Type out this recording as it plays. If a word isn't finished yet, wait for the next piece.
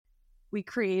we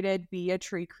created Be a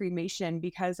Tree Cremation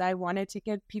because I wanted to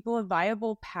give people a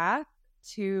viable path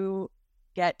to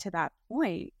get to that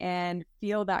point and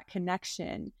feel that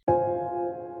connection.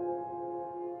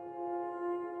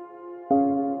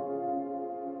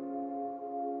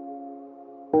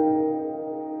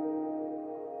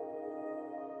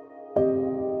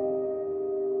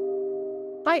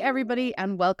 Hi, everybody,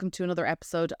 and welcome to another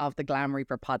episode of the Glam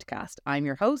Reaper podcast. I'm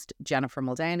your host, Jennifer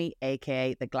Muldowney,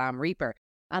 aka the Glam Reaper.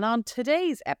 And on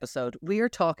today's episode, we are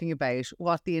talking about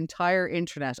what the entire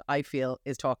internet, I feel,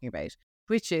 is talking about,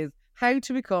 which is how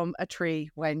to become a tree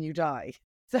when you die.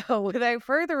 So without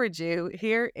further ado,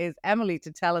 here is Emily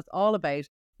to tell us all about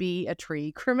Be a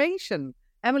Tree Cremation.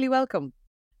 Emily, welcome.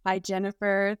 Hi,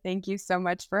 Jennifer. Thank you so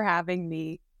much for having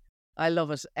me. I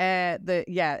love it.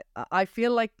 I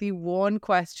feel like the one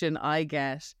question I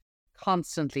get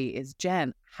constantly is,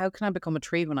 Jen, how can I become a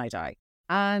tree when I die?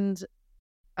 And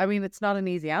I mean, it's not an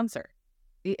easy answer.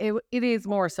 It is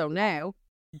more so now,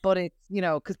 but it's,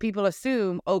 because people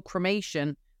assume,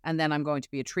 cremation, and then I'm going to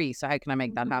be a tree. So how can I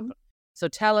make that happen? So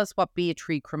tell us what Be a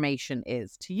Tree Cremation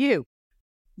is to you.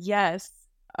 Yes.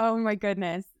 Oh my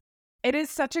goodness. It is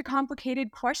such a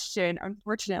complicated question.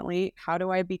 Unfortunately, how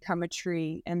do I become a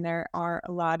tree? And there are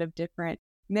a lot of different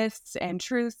myths and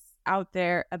truths out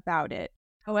there about it.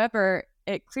 However,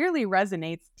 it clearly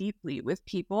resonates deeply with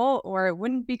people, or it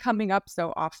wouldn't be coming up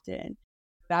so often.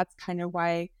 That's kind of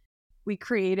why we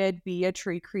created Be a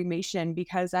Tree Cremation,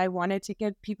 because I wanted to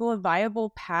give people a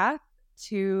viable path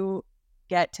to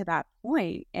get to that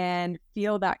point and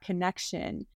feel that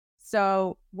connection.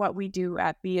 So what we do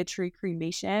at Be a Tree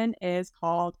Cremation is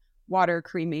called water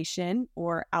cremation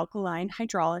or alkaline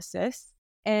hydrolysis.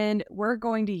 And we're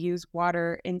going to use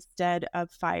water instead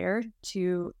of fire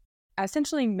to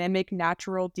essentially mimic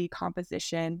natural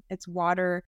decomposition. It's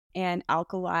water and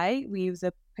alkali. We use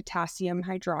a potassium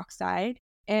hydroxide.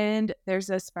 And there's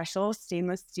a special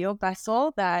stainless steel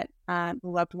vessel that the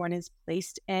loved one is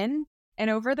placed in. And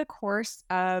over the course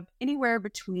of anywhere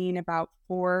between about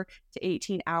 4 to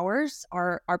 18 hours,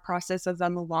 our process is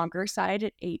on the longer side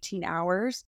at 18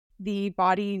 hours, the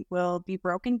body will be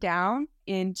broken down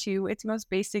into its most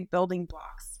basic building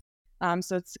blocks.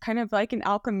 So it's kind of like an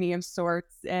alchemy of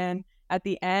sorts. And at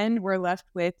the end, we're left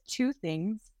with two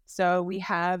things. So we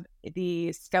have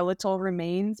the skeletal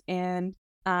remains, and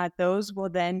those will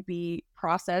then be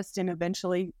processed and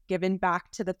eventually given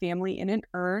back to the family in an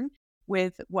urn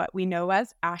with what we know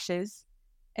as ashes.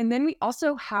 And then we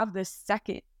also have this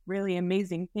second really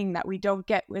amazing thing that we don't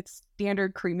get with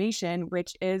standard cremation,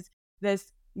 which is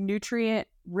this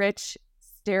nutrient-rich,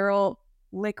 sterile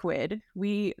liquid.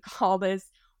 We call this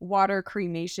water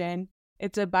cremation.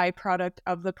 It's a byproduct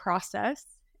of the process.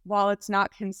 While it's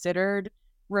not considered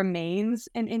remains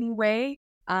in any way,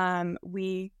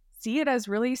 we see it as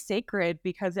really sacred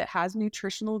because it has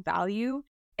nutritional value,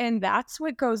 and that's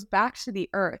what goes back to the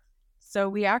earth. So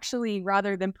we actually,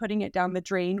 rather than putting it down the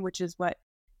drain, which is what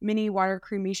many water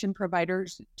cremation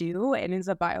providers do and is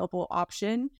a viable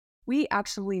option, we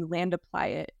actually land apply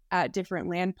it at different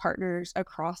land partners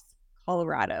across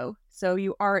Colorado. So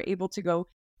you are able to go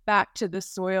back to the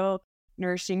soil,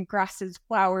 nourishing grasses,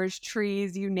 flowers,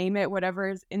 trees, you name it, whatever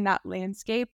is in that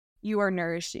landscape, you are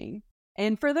nourishing.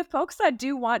 And for the folks that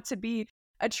do want to be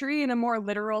a tree in a more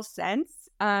literal sense,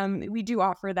 we do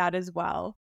offer that as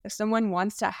well. If someone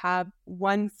wants to have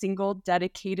one single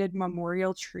dedicated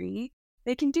memorial tree,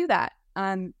 they can do that.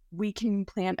 We can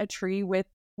plant a tree with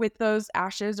those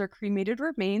ashes or cremated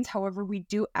remains. However, we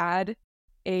do add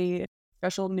a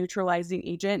special neutralizing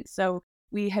agent. So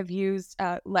we have used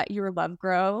Let Your Love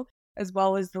Grow as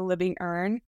well as the Living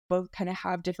Urn. Both kind of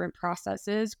have different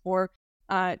processes for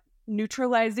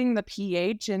neutralizing the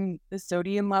pH and the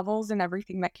sodium levels and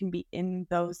everything that can be in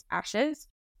those ashes,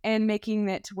 and making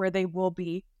it to where they will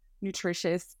be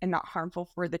nutritious and not harmful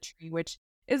for the tree, which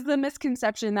is the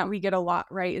misconception that we get a lot,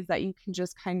 right? Is that you can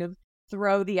just kind of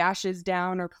throw the ashes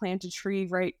down or plant a tree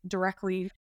right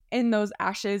directly in those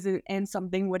ashes and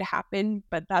something would happen,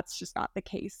 but that's just not the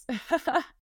case.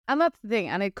 And that's the thing.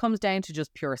 And it comes down to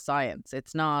just pure science.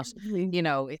 It's not,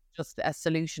 it's just a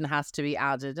solution has to be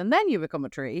added and then you become a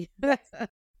tree.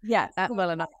 Yes.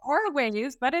 Well enough. There are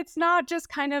ways, but it's not just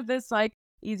kind of this like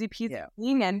easy peasy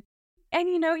thing. And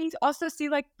you also see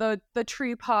like the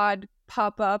tree pod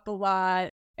pop up a lot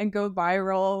and go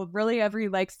viral really every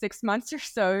like 6 months or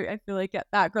so. I feel like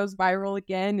that goes viral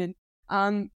again.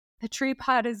 And the tree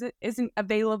pod isn't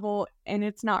available and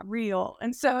it's not real.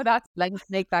 And so that's... Let's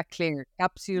make that clear.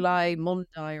 Capsuli mundi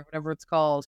or whatever it's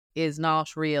called is not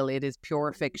real. It is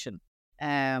pure fiction.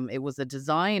 It was a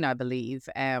design, I believe.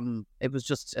 It was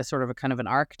just a sort of a kind of an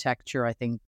architecture, I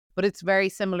think, But it's very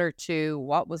similar to,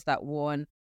 what was that one?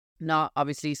 Not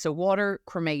obviously. So water,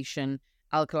 cremation,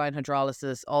 alkaline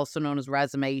hydrolysis, also known as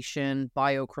resomation,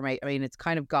 biocremate. I mean, it's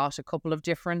kind of got a couple of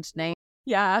different names.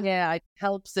 Yeah. Yeah, it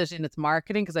helps it in its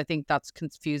marketing because I think that's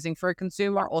confusing for a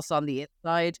consumer. Also on the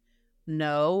inside,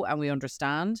 no, and we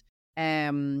understand.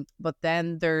 But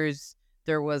then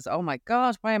there was, oh my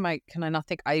God, can I not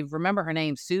think? I remember her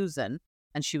name, Susan,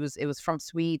 and it was from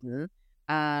Sweden,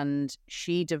 and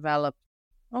she developed,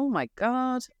 oh my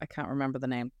God, I can't remember the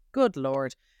name. Good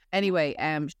Lord. Anyway,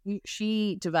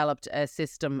 she developed a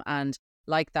system, and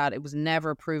like that, it was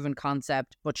never a proven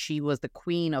concept, but she was the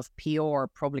queen of PR,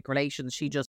 public relations. She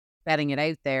just betting it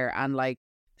out there and like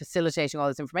facilitating all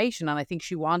this information. And I think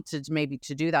she wanted maybe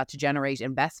to do that to generate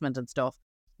investment and stuff,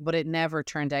 but it never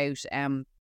turned out.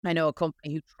 I know a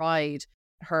company who tried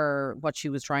what she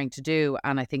was trying to do,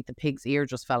 and I think the pig's ear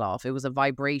just fell off. It was a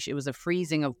vibration, it was a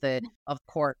freezing of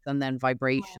quartz and then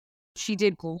vibration. She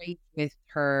did great with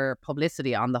her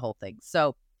publicity on the whole thing.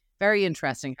 So very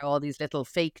interesting how all these little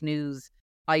fake news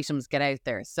items get out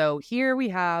there. So here we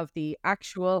have the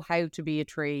actual how to be a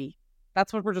tree.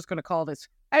 That's what we're just going to call this.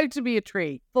 How to be a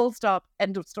tree. Full stop.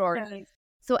 End of story. Yes.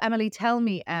 So Emily, tell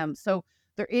me, so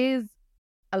there is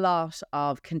a lot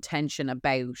of contention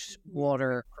about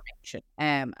water cremation.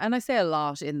 And I say a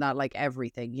lot in that, like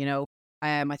everything, you know.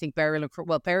 I think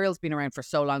burial's been around for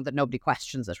so long that nobody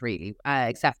questions it really,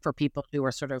 except for people who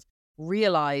are sort of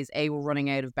realize we're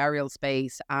running out of burial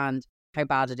space and how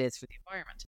bad it is for the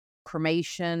environment.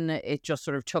 Cremation, it just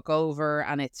sort of took over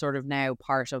and it's sort of now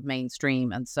part of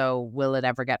mainstream. And so will it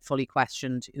ever get fully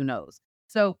questioned? Who knows?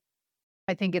 So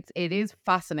I think it is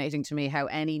fascinating to me how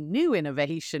any new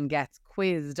innovation gets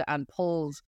quizzed and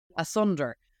pulled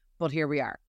asunder. But here we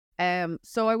are.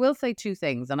 So I will say two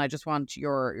things, and I just want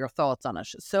your thoughts on it.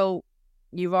 So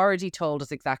you've already told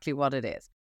us exactly what it is.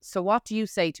 So what do you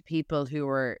say to people who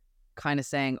are kind of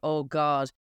saying, oh God,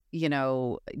 you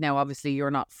know, now obviously you're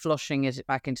not flushing it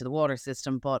back into the water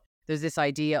system, but there's this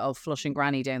idea of flushing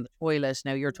granny down the toilet.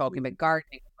 Now you're talking about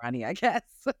gardening with granny, I guess.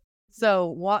 So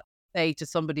what say to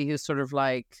somebody who's sort of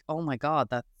like, oh my God,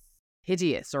 that's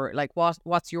hideous, or like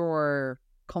what's your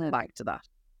comeback to that?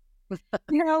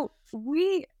 You know,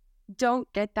 we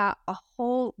don't get that a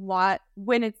whole lot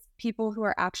when it's people who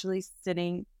are actually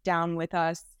sitting down with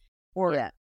us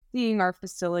or seeing our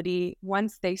facility.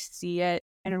 Once they see it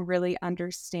and really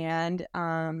understand,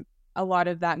 a lot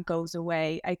of that goes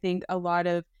away. I think a lot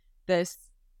of this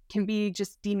can be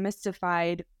just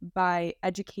demystified by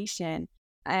education.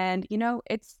 And, you know,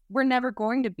 we're never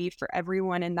going to be for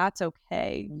everyone, and that's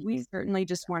okay. We certainly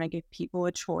just want to give people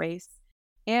a choice.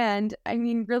 And I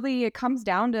mean, really, it comes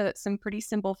down to some pretty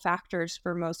simple factors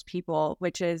for most people,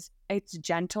 which is it's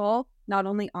gentle, not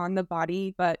only on the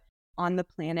body, but on the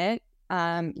planet.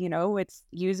 You know, it's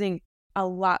using a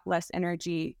lot less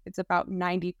energy. It's about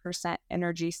 90%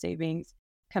 energy savings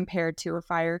compared to a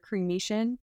fire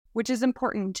cremation, which is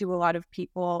important to a lot of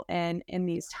people in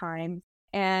these times.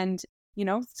 And, you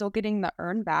know, still getting the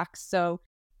earn back. So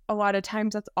a lot of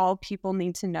times that's all people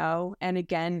need to know. And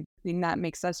again, the thing that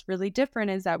makes us really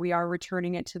different is that we are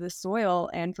returning it to the soil.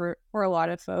 And for a lot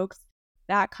of folks,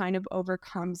 that kind of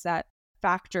overcomes that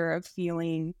factor of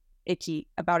feeling icky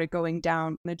about it going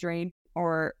down the drain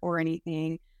or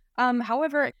anything.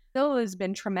 However, it still has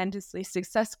been tremendously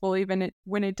successful, even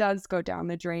when it does go down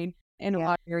the drain in a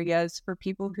lot of areas, for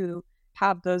people who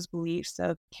have those beliefs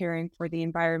of caring for the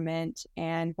environment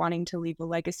and wanting to leave a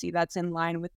legacy that's in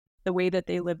line with the way that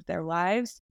they live their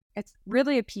lives. It's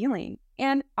really appealing.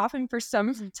 And often for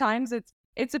some times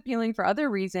it's appealing for other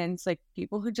reasons, like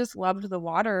people who just loved the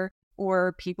water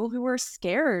or people who were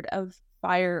scared of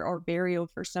fire or burial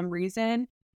for some reason.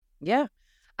 Yeah.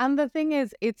 And the thing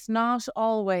is, it's not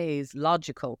always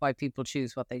logical why people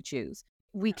choose what they choose.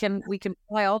 We can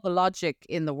apply all the logic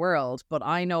in the world, but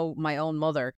I know my own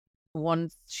mother,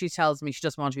 once she tells me she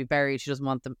doesn't want to be buried, she doesn't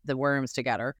want the worms to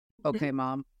get her. Okay,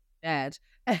 Mom, dead.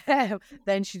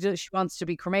 Then she wants to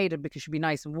be cremated because she'll be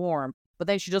nice and warm. But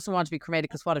then she doesn't want to be cremated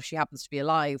because what if she happens to be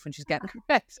alive when she's getting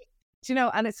cremated? You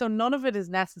know, and so none of it is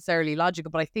necessarily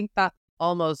logical. But I think that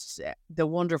almost the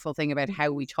wonderful thing about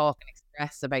how we talk and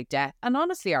express about death, and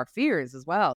honestly our fears as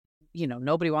well. You know,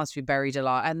 nobody wants to be buried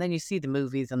alive, and then you see the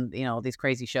movies and, you know, these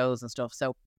crazy shows and stuff.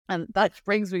 So, and that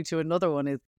brings me to another one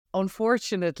is,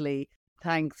 unfortunately,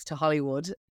 thanks to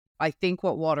Hollywood, I think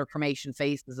what water cremation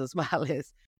faces as well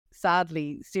is,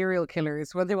 sadly, serial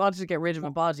killers, when they wanted to get rid of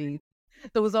a body,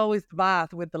 there was always the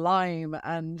bath with the lime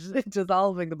and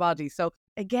dissolving the body. So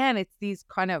again, it's these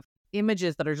kind of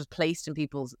images that are just placed in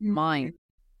people's mind.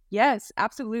 Yes,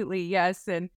 absolutely. Yes.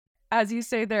 And as you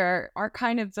say, there are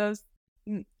kind of those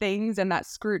things and that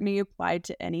scrutiny applied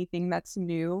to anything that's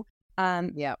new.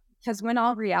 Yeah. Because when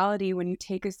all reality, when you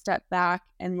take a step back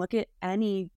and look at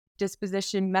any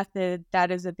disposition method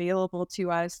that is available to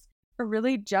us, or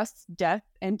really just death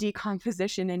and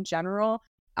decomposition in general,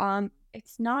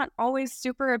 it's not always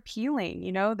super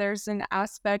appealing. There's an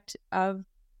aspect of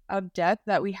death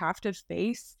that we have to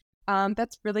face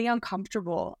that's really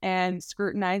uncomfortable, and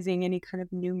scrutinizing any kind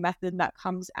of new method that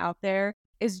comes out there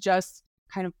is just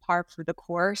kind of par for the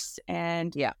course,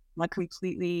 and like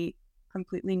completely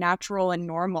natural and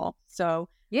normal. So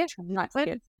try not to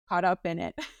get caught up in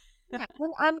it.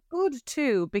 And good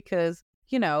too, because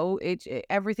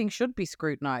everything should be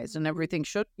scrutinized, and everything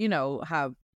should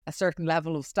have a certain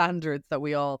level of standards that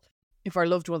we all, if our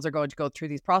loved ones are going to go through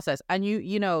these process. And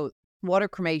water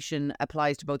cremation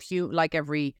applies to both like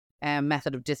every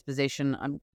method of disposition,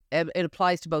 and it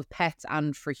applies to both pets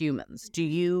and for humans. Do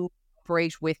you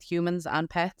operate with humans and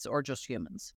pets, or just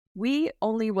humans? We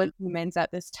only with humans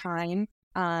at this time.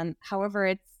 However,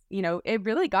 it's it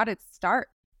really got its start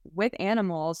with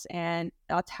animals, and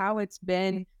that's how it's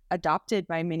been adopted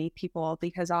by many people,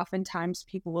 because oftentimes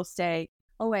people will say,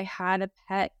 oh, I had a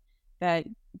pet that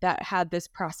had this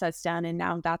process done, and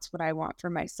now that's what I want for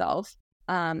myself.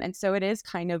 And so it is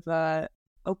kind of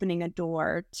opening a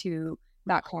door to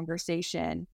that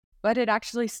conversation. But it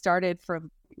actually started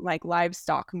from like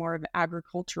livestock, more of an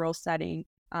agricultural setting,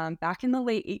 back in the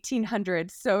late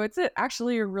 1800s. So it's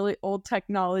actually a really old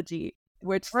technology,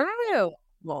 which,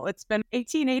 well, it's been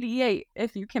 1888,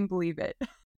 if you can believe it.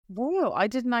 Whoa, I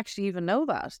didn't actually even know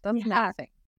that. That's nothing.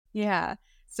 Yeah.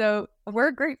 So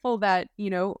we're grateful that,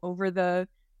 over the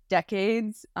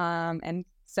decades and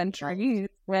centuries,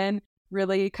 when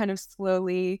really kind of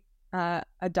slowly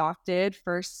adopted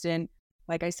first in,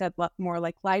 like I said, more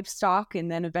like livestock,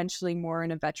 and then eventually more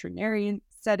in a veterinarian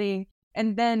setting,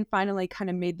 and then finally kind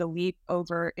of made the leap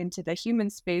over into the human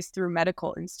space through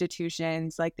medical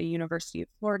institutions like the University of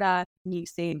Florida,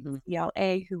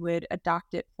 UCLA, who would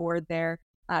adopt it for their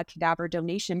cadaver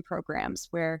donation programs,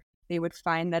 where they would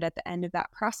find that at the end of that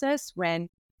process, when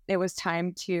it was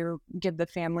time to give the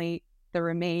family the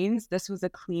remains, this was a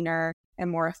cleaner and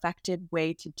more effective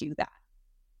way to do that.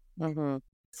 Mm-hmm.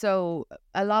 So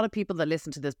a lot of people that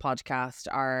listen to this podcast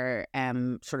are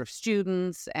sort of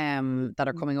students that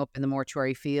are coming up in the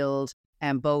mortuary field,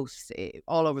 both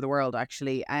all over the world,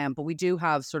 actually. But we do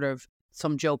have sort of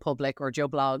some Joe Public or Joe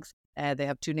Blogs. They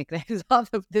have two nicknames of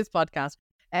this podcast.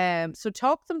 So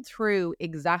talk them through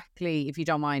exactly, if you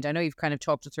don't mind. I know you've kind of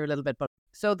talked us through a little bit, but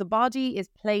so the body is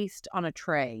placed on a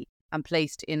tray and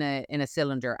placed in a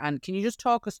cylinder. And can you just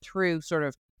talk us through sort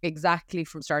of exactly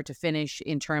from start to finish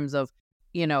in terms of,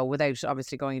 without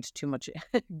obviously going into too much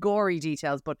gory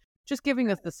details, but just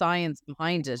giving us the science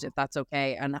behind it, if that's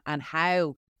okay, and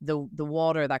how the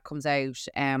water that comes out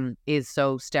is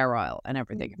so sterile and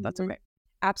everything, if that's okay.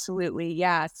 Absolutely.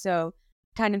 Yeah. So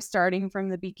kind of starting from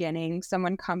the beginning,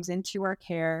 someone comes into our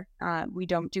care. We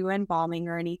don't do embalming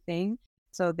or anything.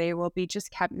 So they will be just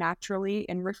kept naturally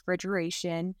in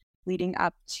refrigeration leading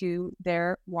up to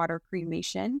their water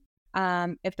cremation.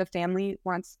 If the family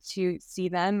wants to see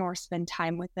them or spend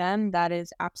time with them, that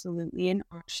is absolutely an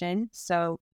option.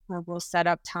 So we'll set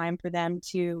up time for them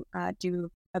to do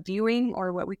a viewing,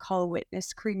 or what we call a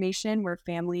witness cremation, where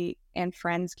family and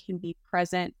friends can be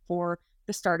present for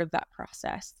the start of that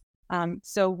process.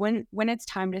 So when it's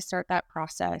time to start that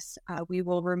process, we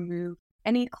will remove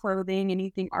any clothing,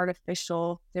 anything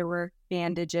artificial. There were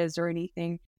bandages or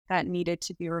anything that needed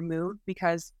to be removed,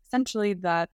 because essentially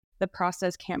the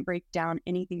process can't break down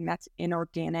anything that's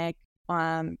inorganic,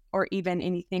 or even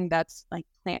anything that's like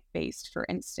plant-based, for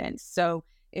instance. So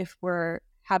if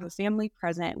have a family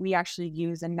present, we actually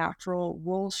use a natural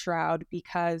wool shroud,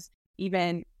 because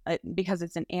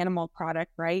it's an animal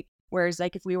product, right? Whereas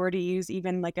like if we were to use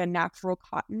even like a natural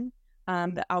cotton,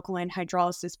 the alkaline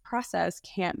hydrolysis process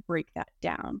can't break that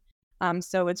down.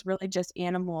 So it's really just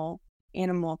animal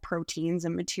proteins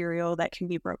and material that can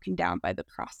be broken down by the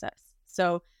process.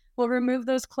 So we'll remove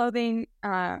those clothing,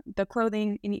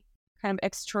 any kind of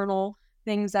external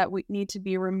things that we need to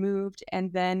be removed,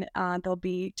 and then they'll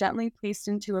be gently placed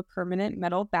into a permanent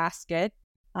metal basket.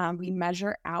 We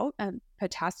measure out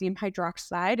potassium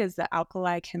hydroxide is the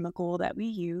alkali chemical that we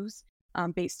use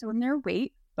based on their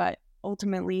weight, but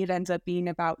ultimately it ends up being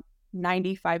about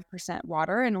 95%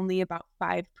 water and only about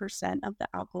 5% of the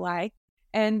alkali.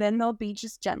 And then they'll be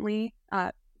just gently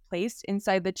placed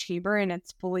inside the chamber, and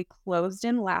it's fully closed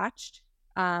and latched.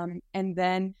 And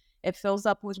then it fills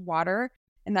up with water,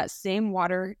 and that same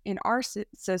water in our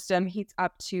system heats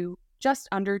up to just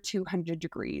under 200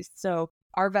 degrees. So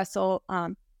our vessel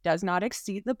does not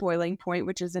exceed the boiling point,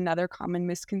 which is another common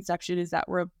misconception, is that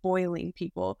we're boiling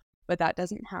people, but that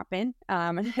doesn't happen.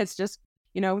 It's just,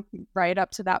 right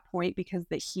up to that point because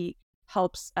the heat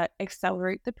helps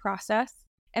accelerate the process.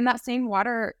 And that same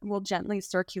water will gently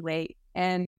circulate.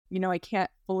 And, I can't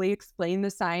fully explain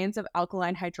the science of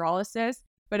alkaline hydrolysis,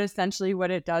 but essentially what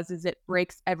it does is it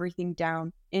breaks everything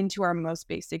down into our most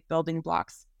basic building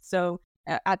blocks. So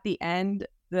at the end,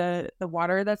 the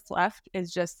water that's left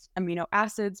is just amino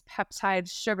acids, peptides,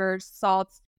 sugars,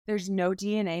 salts. There's no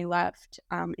DNA left.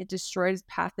 It destroys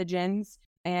pathogens.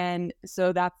 And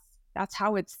so that's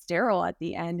how it's sterile at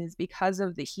the end, is because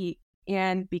of the heat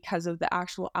and because of the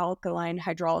actual alkaline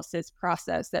hydrolysis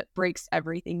process that breaks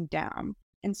everything down.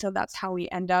 And so that's how we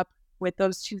end up with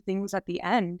those two things at the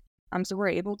end. So we're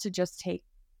able to just take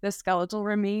the skeletal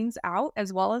remains out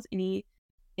as well as any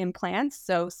implants.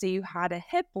 So say you had a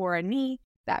hip or a knee,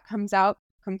 that comes out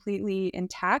completely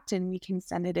intact and we can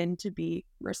send it in to be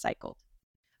recycled.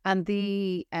 And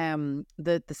the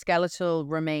skeletal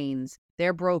remains,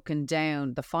 they're broken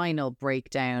down. The final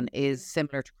breakdown is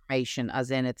similar to cremation, as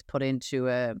in it's put into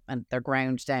and they're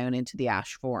ground down into the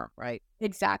ash form, right?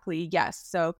 Exactly. Yes.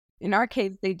 So in our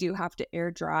case, they do have to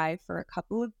air dry for a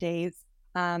couple of days.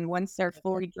 Once they're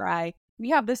fully dry,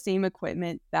 we have the same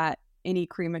equipment that any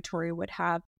crematory would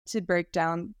have to break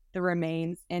down the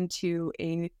remains into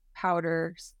a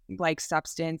powder-like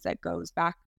substance that goes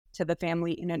back to the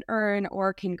family in an urn,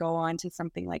 or can go on to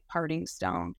something like parting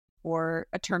stone or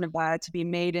a turnabout to be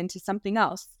made into something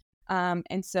else.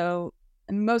 And so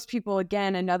most people,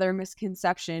 again, another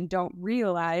misconception, don't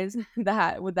realize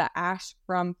that with the ash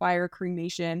from fire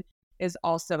cremation is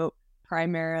also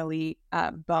primarily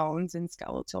bones and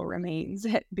skeletal remains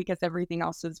because everything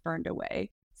else is burned away.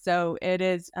 So it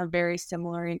is very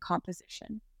similar in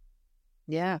composition.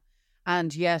 Yeah.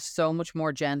 And yes, so much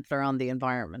more gentler on the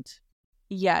environment.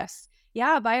 Yes.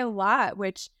 Yeah, by a lot,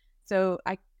 so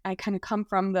I kind of come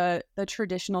from the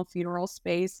traditional funeral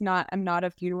space. I'm not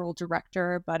a funeral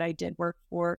director, but I did work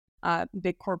for a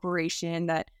big corporation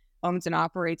that owns and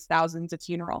operates thousands of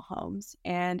funeral homes.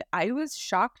 And I was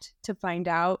shocked to find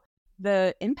out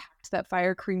the impact that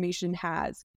fire cremation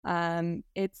has.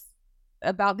 It's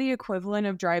about the equivalent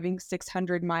of driving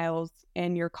 600 miles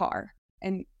in your car.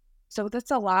 And so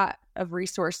that's a lot of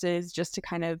resources just to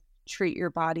kind of treat your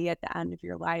body at the end of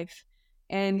your life.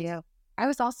 And yeah. I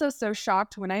was also so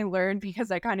shocked when I learned,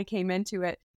 because I kind of came into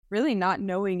it really not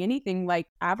knowing anything like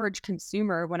average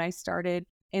consumer when I started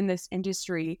in this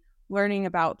industry, learning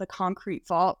about the concrete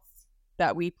vaults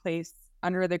that we place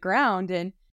under the ground.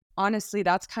 And honestly,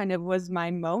 that's kind of was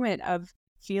my moment of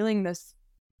feeling this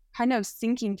kind of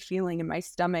sinking feeling in my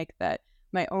stomach that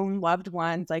my own loved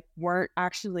ones weren't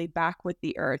actually back with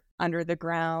the earth under the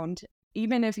ground.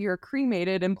 Even if you're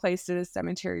cremated and placed in a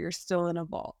cemetery, you're still in a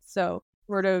vault. So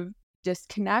sort of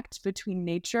disconnect between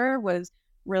nature was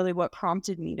really what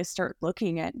prompted me to start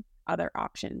looking at other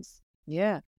options.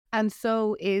 Yeah. And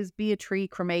so is Be a Tree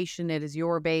Cremation, it is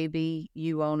your baby,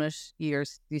 you own it. You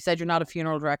said you're not a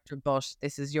funeral director, but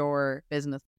this is your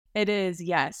business. It is,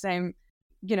 yes. I'm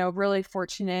really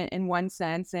fortunate in one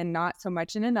sense and not so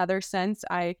much in another sense.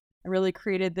 I really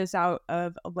created this out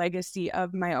of a legacy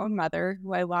of my own mother,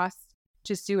 who I lost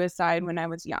to suicide when I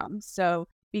was young. So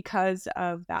because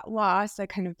of that loss, I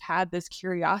kind of had this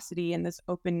curiosity and this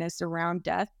openness around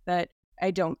death that I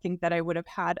don't think that I would have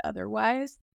had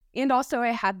otherwise. And also I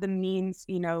had the means,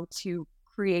 to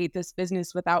create this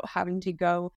business without having to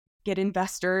go get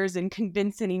investors and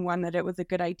convince anyone that it was a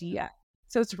good idea.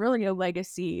 So it's really a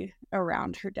legacy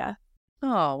around her death.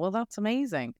 Oh, well, that's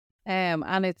amazing.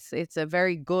 And it's a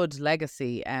very good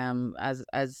legacy. As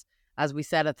we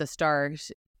said at the start,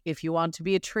 if you want to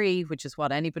be a tree, which is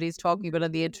what anybody's talking about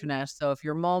on the internet. So if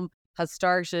your mum has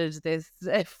started this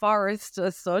forest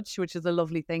as such, which is a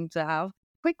lovely thing to have.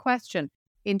 Quick question.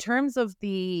 In terms of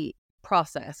the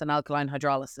process and alkaline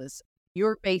hydrolysis,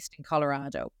 you're based in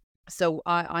Colorado. So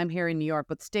I'm here in New York,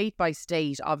 but state by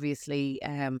state, obviously,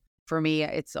 for me,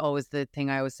 it's always the thing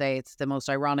I always say, it's the most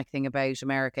ironic thing about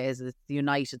America is it's the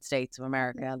United States of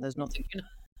America, and there's nothing.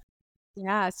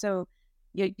 Yeah, so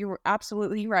you're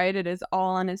absolutely right. It is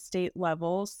all on a state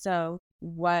level. So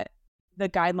what the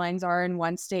guidelines are in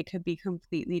one state could be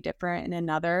completely different in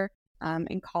another.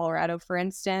 In Colorado, for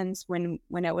instance, when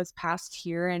it was passed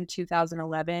here in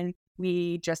 2011,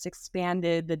 we just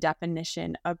expanded the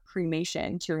definition of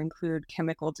cremation to include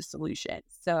chemical dissolution.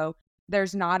 So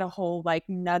there's not a whole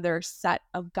another set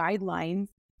of guidelines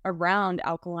around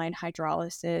alkaline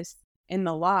hydrolysis in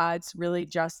the law. It's really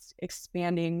just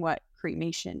expanding what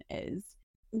cremation is.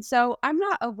 And so I'm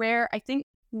not aware, I think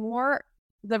more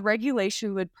the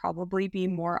regulation would probably be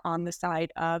more on the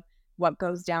side of what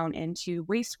goes down into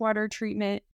wastewater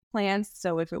treatment plants.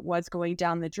 So if it was going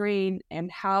down the drain and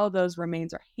how those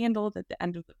remains are handled at the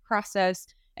end of the process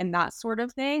and that sort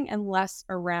of thing, and less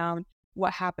around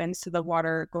what happens to the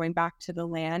water going back to the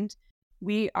land.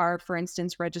 We are, for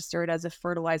instance, registered as a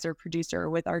fertilizer producer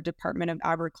with our Department of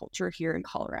Agriculture here in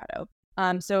Colorado.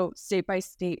 So state by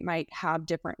state might have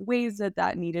different ways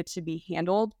that needed to be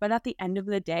handled. But at the end of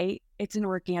the day, it's an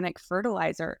organic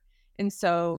fertilizer. And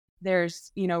so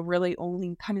there's, really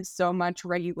only kind of so much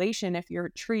regulation. If you're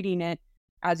treating it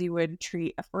as you would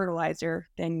treat a fertilizer,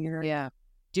 then you're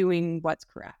doing what's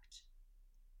correct.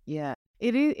 Yeah,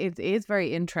 it is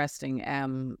very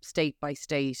interesting. State by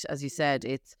state, as you said,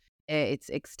 it's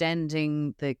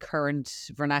extending the current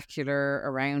vernacular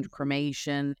around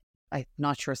cremation. I'm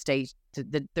not sure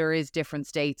there is different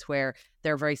states where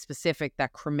they're very specific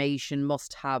that cremation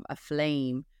must have a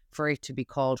flame for it to be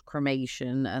called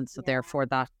cremation, and so therefore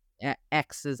that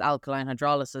X's alkaline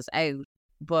hydrolysis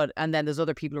out. And then there's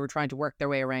other people who are trying to work their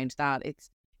way around that.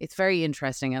 It's very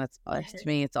interesting, and it's to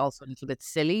me it's also a little bit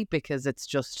silly because it's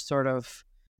just sort of,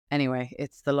 anyway,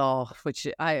 it's the law, which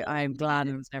I'm glad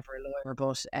I was never a lawyer,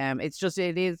 but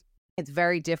it's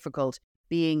very difficult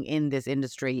being in this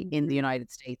industry in the United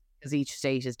States because each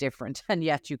state is different, and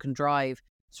yet you can drive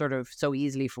sort of so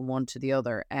easily from one to the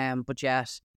other. But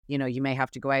yet, you may have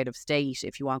to go out of state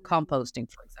if you want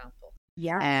composting, for example.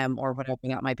 Or whatever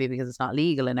that might be, because it's not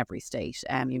legal in every state.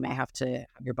 You may have to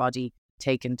have your body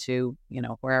taken to,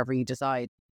 wherever you decide.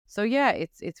 So yeah,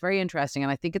 it's very interesting,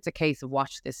 and I think it's a case of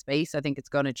watch this space. I think it's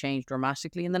going to change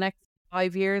dramatically in the next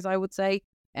 5 years, I would say.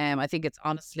 I think it's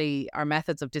honestly our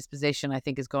methods of disposition, I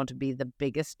think, is going to be the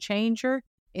biggest changer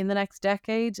in the next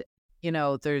decade.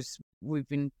 We've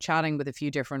been chatting with a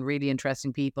few different really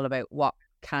interesting people about what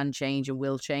can change and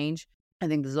will change. I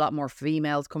think there's a lot more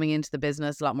females coming into the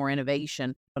business, a lot more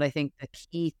innovation. But I think the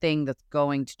key thing that's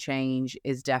going to change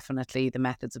is definitely the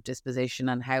methods of disposition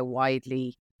and how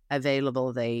widely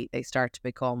available they start to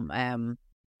become.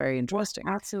 Very interesting.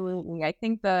 Well, absolutely. I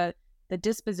think the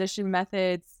disposition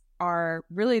methods are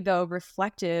really, though,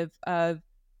 reflective of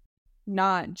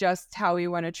not just how we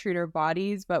want to treat our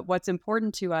bodies, but what's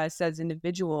important to us as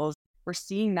individuals. We're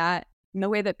seeing that in the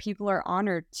way that people are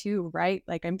honored too, right?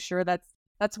 Like, I'm sure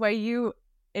that's why you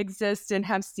exist and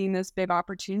have seen this big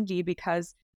opportunity,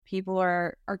 because people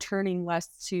are turning less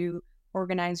to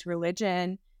organized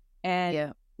religion,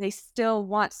 and they still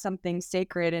want something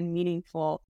sacred and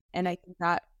meaningful. And I think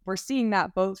that we're seeing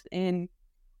that both in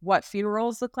what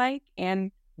funerals look like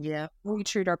and how we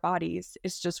treat our bodies.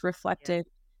 It's just reflected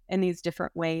in these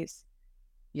different ways.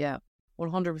 Yeah,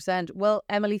 100%. Well,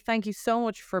 Emily, thank you so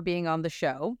much for being on the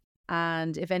show.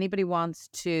 And if anybody wants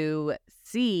to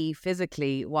see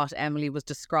physically what Emily was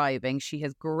describing, she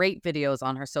has great videos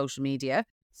on her social media.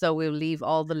 So we'll leave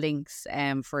all the links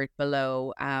for it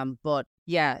below. But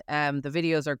the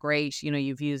videos are great.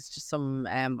 You've used some,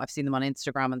 I've seen them on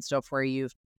Instagram and stuff where you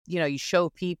show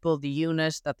people the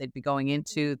unit that they'd be going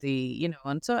into,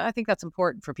 and so I think that's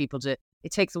important for people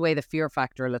it takes away the fear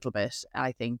factor a little bit,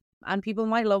 I think. And people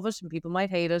might love it and people might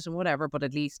hate it and whatever, but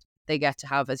at least they get to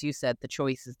have, as you said, the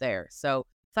choices there. So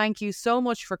thank you so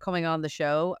much for coming on the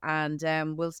show, and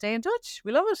we'll stay in touch.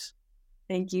 We love it.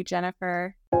 Thank you,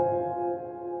 Jennifer.